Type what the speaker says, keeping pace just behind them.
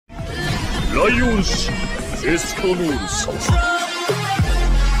라이온시 에스카노르사.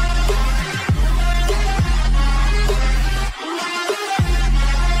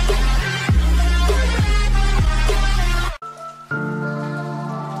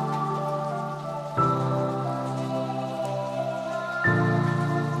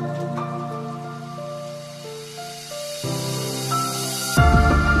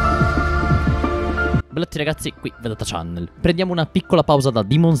 Bella a tutti ragazzi, qui Vedata Channel. Prendiamo una piccola pausa da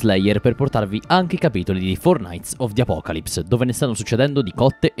Demon Slayer per portarvi anche i capitoli di Four Nights of the Apocalypse, dove ne stanno succedendo di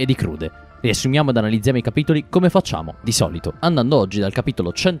cotte e di crude. Riassumiamo ed analizziamo i capitoli come facciamo, di solito, andando oggi dal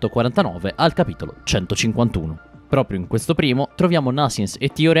capitolo 149 al capitolo 151. Proprio in questo primo troviamo Nasiens e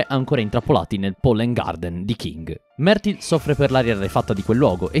Tiore ancora intrappolati nel Pollen Garden di King. Myrtle soffre per l'aria rarefatta di quel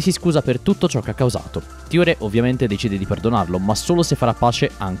luogo e si scusa per tutto ciò che ha causato. Tiore ovviamente decide di perdonarlo, ma solo se farà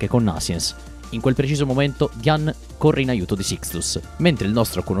pace anche con Nasiens. In quel preciso momento Diane corre in aiuto di Sixtus, mentre il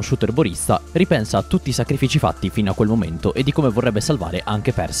nostro conosciuto erborista ripensa a tutti i sacrifici fatti fino a quel momento e di come vorrebbe salvare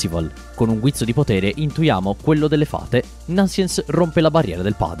anche Percival. Con un guizzo di potere intuiamo quello delle fate, Nasiens rompe la barriera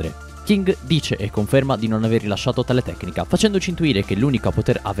del padre. King dice e conferma di non aver rilasciato tale tecnica, facendoci intuire che l'unico a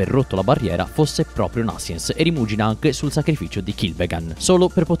poter aver rotto la barriera fosse proprio Nasiens e rimugina anche sul sacrificio di Kilbegan, solo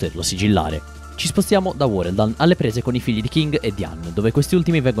per poterlo sigillare. Ci spostiamo da Wareldan alle prese con i figli di King e Diane, dove questi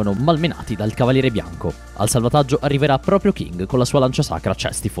ultimi vengono malmenati dal Cavaliere Bianco. Al salvataggio arriverà proprio King con la sua lancia sacra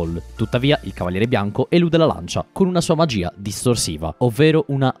Chestifall. Tuttavia il Cavaliere Bianco elude la lancia con una sua magia distorsiva, ovvero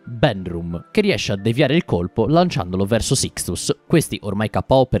una Bendroom, che riesce a deviare il colpo lanciandolo verso Sixtus. Questi, ormai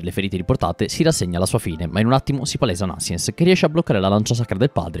KO per le ferite riportate, si rassegna alla sua fine, ma in un attimo si palesa Nasiens, che riesce a bloccare la lancia sacra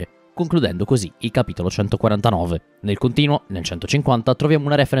del padre, concludendo così il capitolo 149. Nel continuo, nel 150, troviamo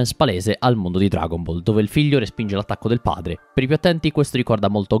una reference palese al mondo di Dragon Ball, dove il figlio respinge l'attacco del padre. Per i più attenti, questo ricorda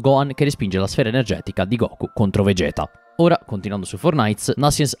molto Gohan che respinge la sfera energetica di Goku contro Vegeta. Ora, continuando su Four Nights,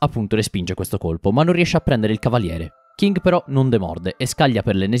 Nasiens appunto respinge questo colpo, ma non riesce a prendere il cavaliere. King però non demorde e scaglia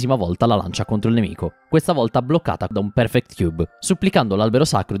per l'ennesima volta la lancia contro il nemico, questa volta bloccata da un Perfect Cube. Supplicando l'albero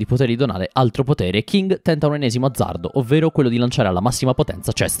sacro di potergli donare altro potere, King tenta un ennesimo azzardo, ovvero quello di lanciare alla massima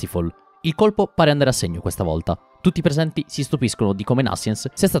potenza Chestifall. Il colpo pare andare a segno questa volta. Tutti i presenti si stupiscono di come Nasiens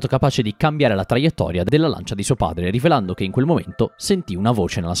sia stato capace di cambiare la traiettoria della lancia di suo padre, rivelando che in quel momento sentì una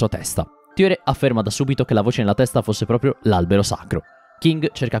voce nella sua testa. Tiore afferma da subito che la voce nella testa fosse proprio l'albero sacro.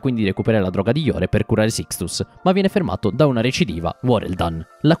 King cerca quindi di recuperare la droga di Yore per curare Sixtus, ma viene fermato da una recidiva Wareldan,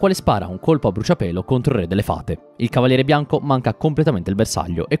 la quale spara un colpo a bruciapelo contro il re delle fate. Il Cavaliere Bianco manca completamente il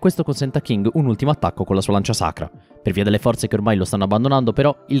bersaglio e questo consente a King un ultimo attacco con la sua lancia sacra. Per via delle forze che ormai lo stanno abbandonando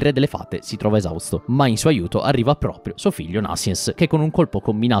però, il re delle fate si trova esausto, ma in suo aiuto arriva proprio suo figlio Nasiens, che con un colpo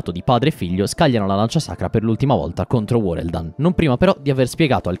combinato di padre e figlio scagliano la lancia sacra per l'ultima volta contro Wareldan, non prima però di aver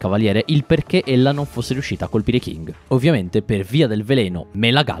spiegato al cavaliere il perché ella non fosse riuscita a colpire King. Ovviamente per via del veleno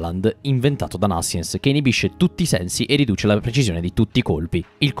Melagaland inventato da Nasiens, che inibisce tutti i sensi e riduce la precisione di tutti i colpi.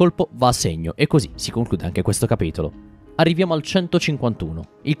 Il colpo va a segno e così si conclude anche questo capitolo. Arriviamo al 151.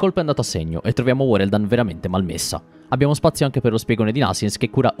 Il colpo è andato a segno e troviamo Wareldan veramente malmessa. Abbiamo spazio anche per lo spiegone di Nasiens che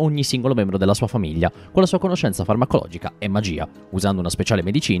cura ogni singolo membro della sua famiglia con la sua conoscenza farmacologica e magia, usando una speciale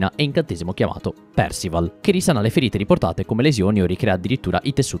medicina e incantesimo chiamato Percival, che risana le ferite riportate come lesioni o ricrea addirittura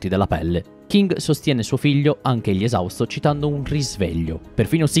i tessuti della pelle. King sostiene suo figlio, anche egli esausto, citando un risveglio.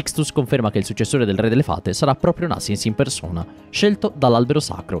 Perfino Sixtus conferma che il successore del re delle fate sarà proprio Nasiens in persona, scelto dall'albero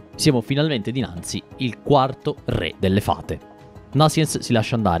sacro. Siamo finalmente dinanzi il quarto re delle fate. Nasiens si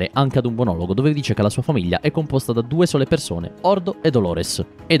lascia andare anche ad un monologo dove dice che la sua famiglia è composta da due sole persone, Ordo e Dolores.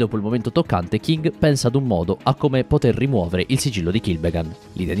 E dopo il momento toccante, King pensa ad un modo a come poter rimuovere il sigillo di Kilbegan.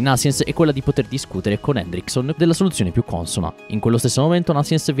 L'idea di Nasiens è quella di poter discutere con Hendrickson della soluzione più consona. In quello stesso momento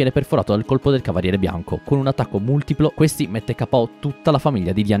Nasiens viene perforato dal colpo del Cavaliere Bianco. Con un attacco multiplo, questi mette KO tutta la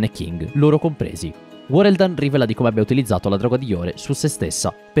famiglia di Diane e King, loro compresi. Wareldan rivela di come abbia utilizzato la droga di Yore su se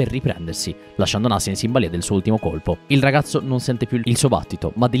stessa per riprendersi, lasciando Nasiens in balia del suo ultimo colpo. Il ragazzo non sente più il suo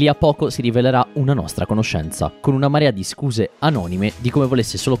battito, ma di lì a poco si rivelerà una nostra conoscenza, con una marea di scuse anonime di come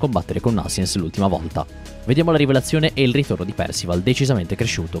volesse solo combattere con Nasiens l'ultima volta. Vediamo la rivelazione e il ritorno di Percival, decisamente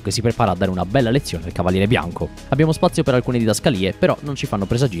cresciuto, che si prepara a dare una bella lezione al Cavaliere Bianco. Abbiamo spazio per alcune didascalie, però non ci fanno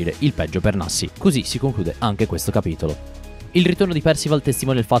presagire il peggio per Nassi. Così si conclude anche questo capitolo. Il ritorno di Percival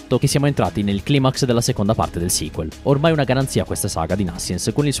testimonia il fatto che siamo entrati nel climax della seconda parte del sequel. Ormai una garanzia questa saga di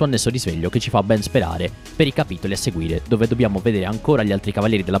Nasiens, con il suo annesso risveglio che ci fa ben sperare per i capitoli a seguire, dove dobbiamo vedere ancora gli altri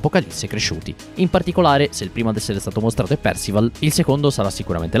cavalieri dell'Apocalisse cresciuti. In particolare, se il primo ad essere stato mostrato è Percival, il secondo sarà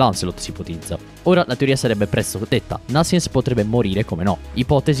sicuramente Lancelot, si ipotizza. Ora la teoria sarebbe presto detta: Nasiens potrebbe morire come no.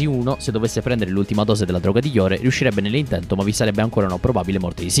 Ipotesi 1, se dovesse prendere l'ultima dose della droga di Yore, riuscirebbe nell'intento, ma vi sarebbe ancora una probabile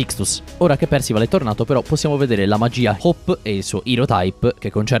morte di Sixtus. Ora che Percival è tornato però possiamo vedere la magia Hope e il suo Hero Type,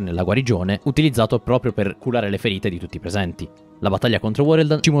 che concerne la guarigione, utilizzato proprio per curare le ferite di tutti i presenti. La battaglia contro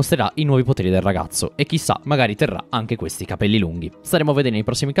Wareldan ci mostrerà i nuovi poteri del ragazzo e chissà, magari terrà anche questi capelli lunghi. Staremo a vedere nei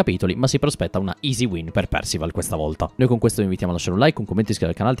prossimi capitoli, ma si prospetta una easy win per Percival questa volta. Noi con questo vi invitiamo a lasciare un like, un commento,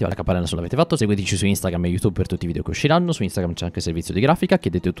 iscrivervi al canale, attivare la campanella se non l'avete fatto, seguiteci su Instagram e YouTube per tutti i video che usciranno, su Instagram c'è anche il servizio di grafica,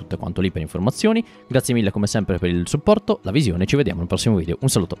 chiedete tutto quanto lì per informazioni. Grazie mille come sempre per il supporto, la visione, ci vediamo nel prossimo video. Un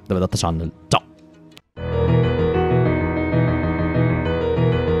saluto da Vedatta Channel, ciao!